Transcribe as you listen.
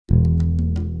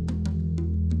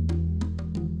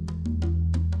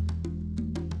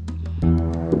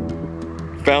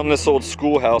Found this old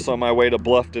schoolhouse on my way to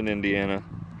Bluffton, Indiana.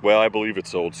 Well, I believe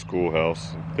it's old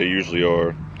schoolhouse. They usually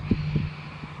are.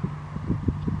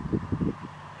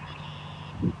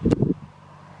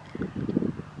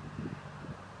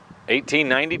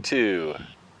 $1892.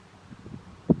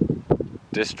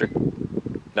 District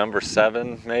number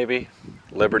 7, maybe.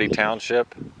 Liberty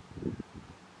Township.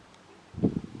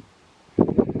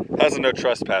 Has a no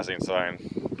trespassing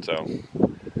sign, so.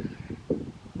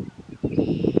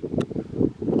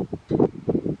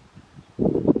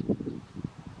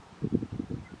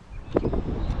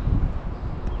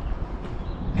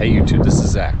 Hey YouTube, this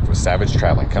is Zach with Savage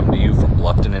Traveling, coming to you from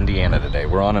Bluffton, Indiana today.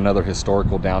 We're on another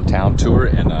historical downtown tour,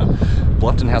 and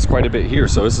Bluffton has quite a bit here,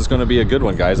 so this is going to be a good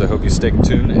one, guys. I hope you stay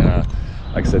tuned. And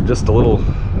like I said, just a little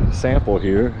sample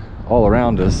here. All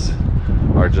around us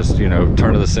are just, you know,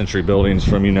 turn of the century buildings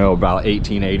from, you know, about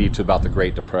 1880 to about the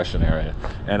Great Depression area,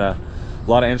 and a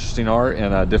lot of interesting art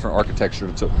and different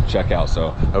architecture to check out. So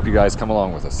hope you guys come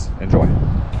along with us. Enjoy.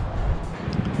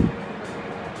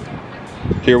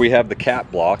 Here we have the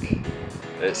Cat Block.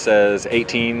 It says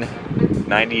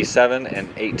 1897 and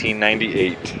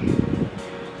 1898.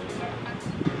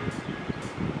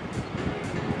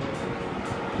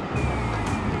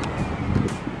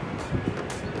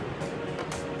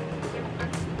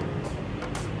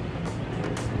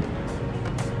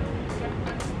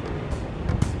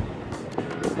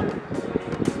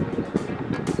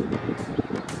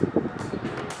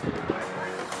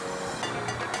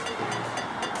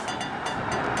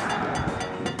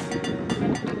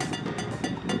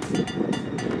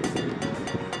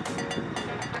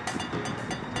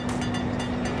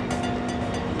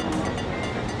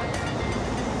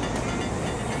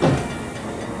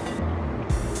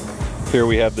 Here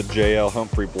we have the J.L.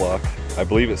 Humphrey block. I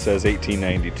believe it says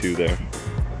 1892 there.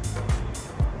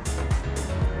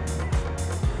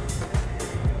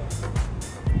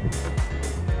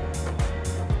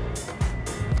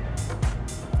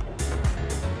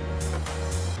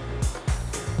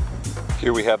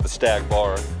 Here we have the Stag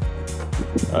Bar.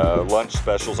 Lunch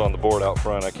specials on the board out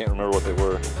front. I can't remember what they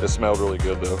were. It smelled really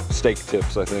good though. Steak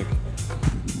tips, I think.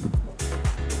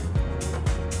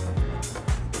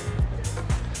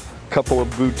 Couple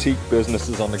of boutique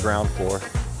businesses on the ground floor.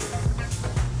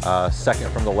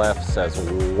 Second from the left says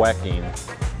Wecking,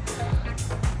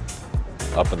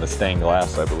 up in the stained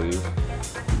glass, I believe.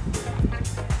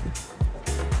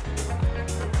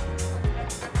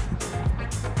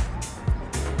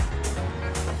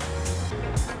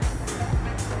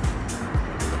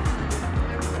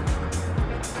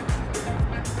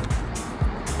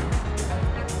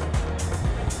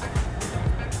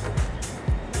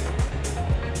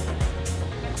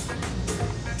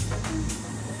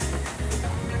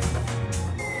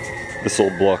 This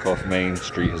old block off Main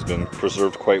Street has been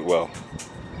preserved quite well.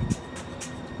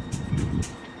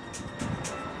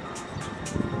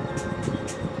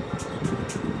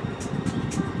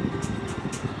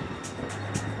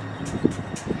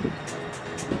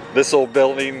 This old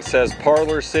building says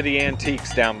Parlor City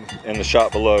Antiques down in the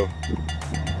shop below.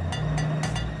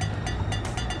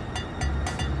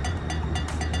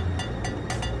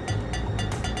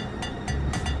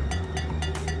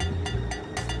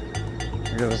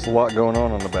 Yeah, there's a lot going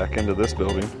on the back end of this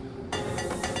building.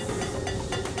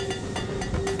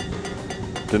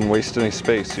 Didn't waste any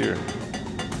space here.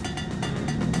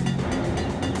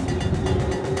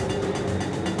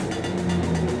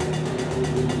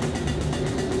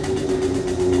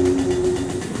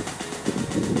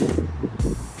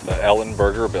 The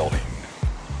Ellenberger Building.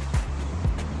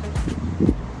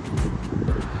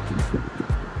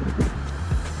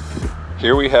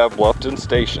 Here we have Bluffton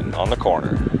Station on the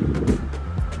corner.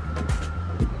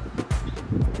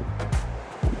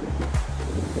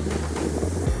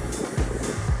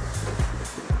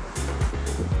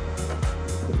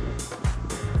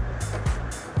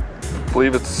 I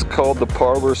believe it's called the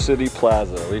Parlor City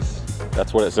Plaza, at least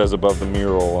that's what it says above the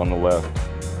mural on the left.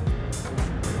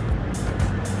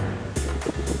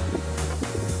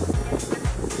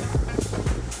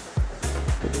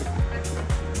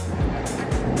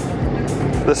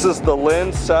 This is the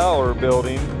Lynn Sauer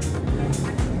Building,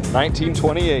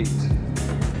 1928.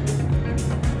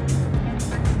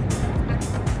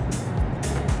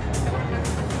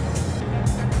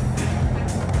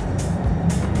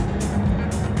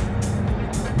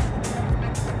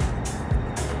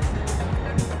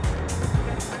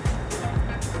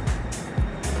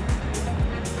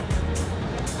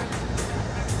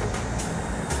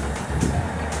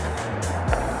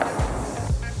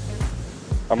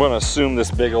 I'm going to assume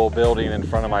this big old building in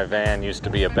front of my van used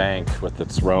to be a bank with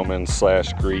its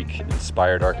Roman/Greek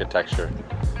inspired architecture.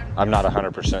 I'm not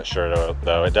 100% sure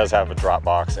though. It does have a drop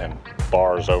box and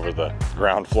bars over the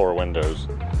ground floor windows.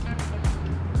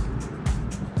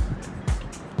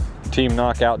 Team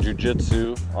Knockout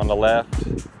Jiu-Jitsu on the left,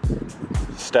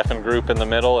 Stefan Group in the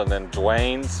middle, and then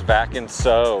Dwayne's Vac and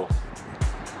Sew.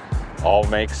 All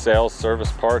make, sales,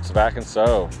 service parts, vac and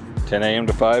sew, 10 a.m.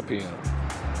 to 5 p.m.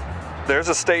 There's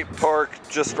a state park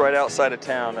just right outside of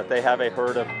town that they have a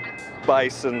herd of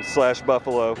bison /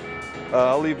 buffalo.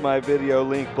 I'll leave my video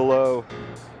link below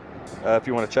if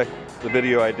you want to check the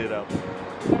video I did out there.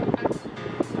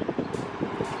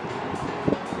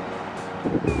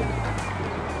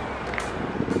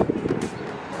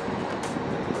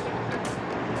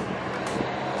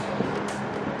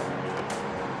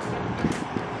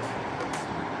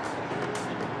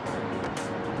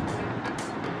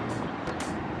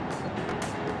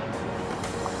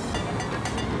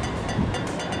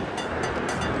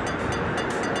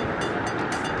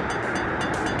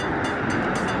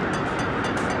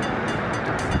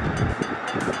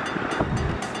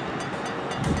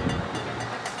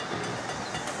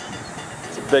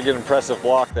 Big and impressive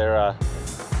block there.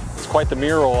 It's quite the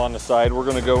mural on the side. We're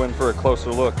going to go in for a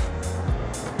closer look.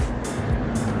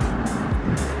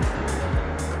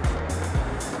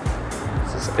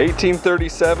 This is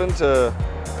 1837 to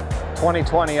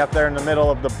 2020 up there in the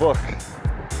middle of the book.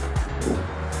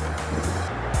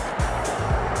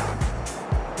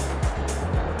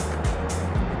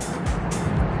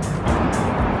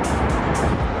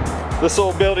 This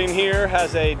old building here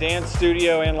has a dance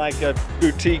studio and like a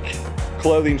boutique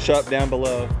clothing shop down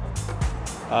below.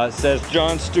 It says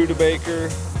John Studebaker,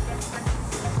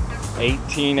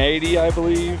 1880, I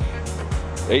believe,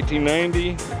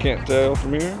 1890. Can't tell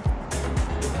from here.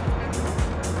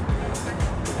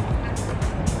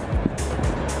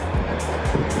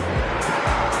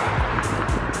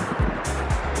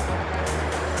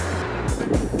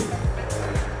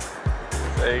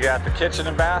 So you got the kitchen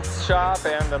and bath shop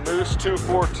and the Moose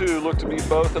 242 look to be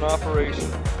both in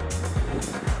operation.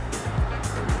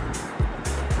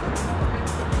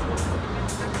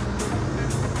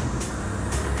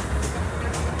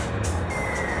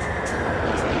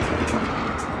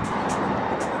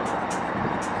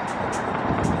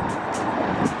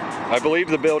 I believe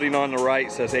the building on the right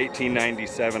says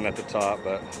 1897 at the top,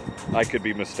 but I could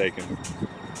be mistaken.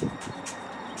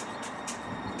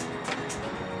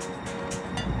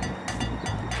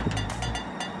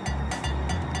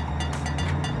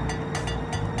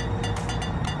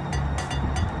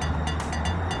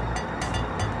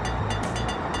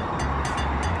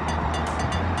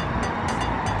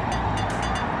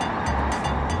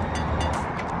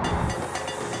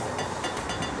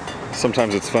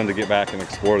 Sometimes it's fun to get back and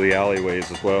explore the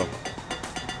alleyways as well.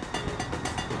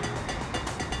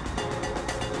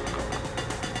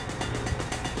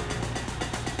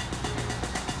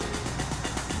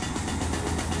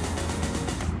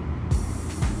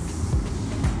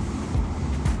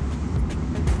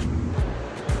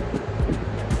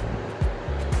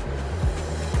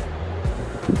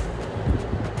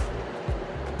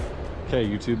 Okay,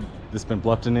 YouTube, this has been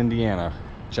Bluffton, Indiana.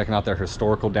 Checking out their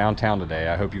historical downtown today.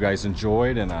 I hope you guys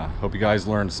enjoyed, and I hope you guys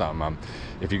learned something.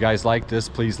 If you guys like this,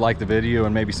 please like the video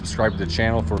and maybe subscribe to the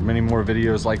channel for many more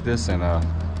videos like this, and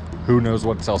who knows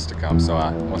what's else to come. So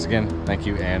once again, thank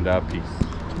you and peace.